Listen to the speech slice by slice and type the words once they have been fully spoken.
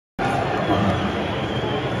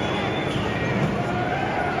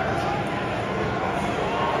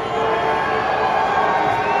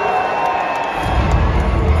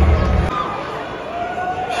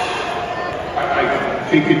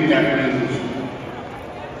I think that means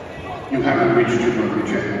you haven't reached your brother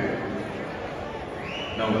yet.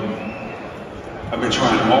 No. I've been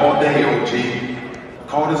trying all day, OG.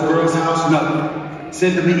 Called this girl's house, nothing.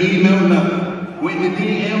 Sent him an email, nothing. Went to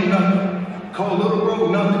DM, nothing. Called Little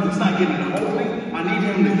Bro, nothing. He's not getting a hold of me. I need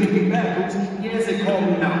him to hit me back. He hasn't called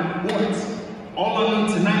me now once. All I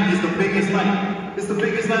need tonight is the biggest night. It's the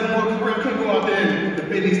biggest night of my career. I can't go out there and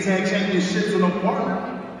defend these tag championships with no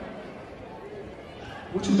partner.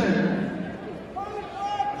 What you think?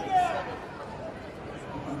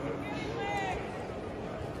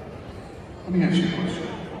 Let me ask you a question.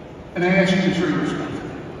 And I ask you this very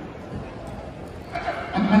respectfully.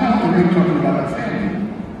 I'm not already talking about our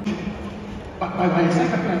family. By the way, it's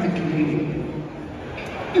like a Canadian.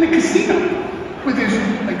 In a casino, where there's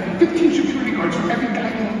like 15 security guards for every guy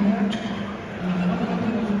in the match.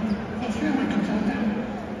 Our family comes out there.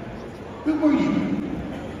 Where were you?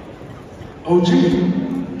 OG,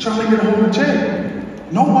 trying to get a hold of Jay.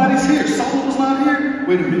 Nobody's here. Solo's not here.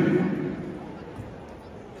 Wait a minute.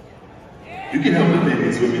 You can help defend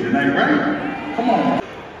this with me tonight, right? Come on.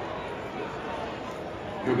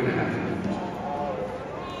 You're gonna have to.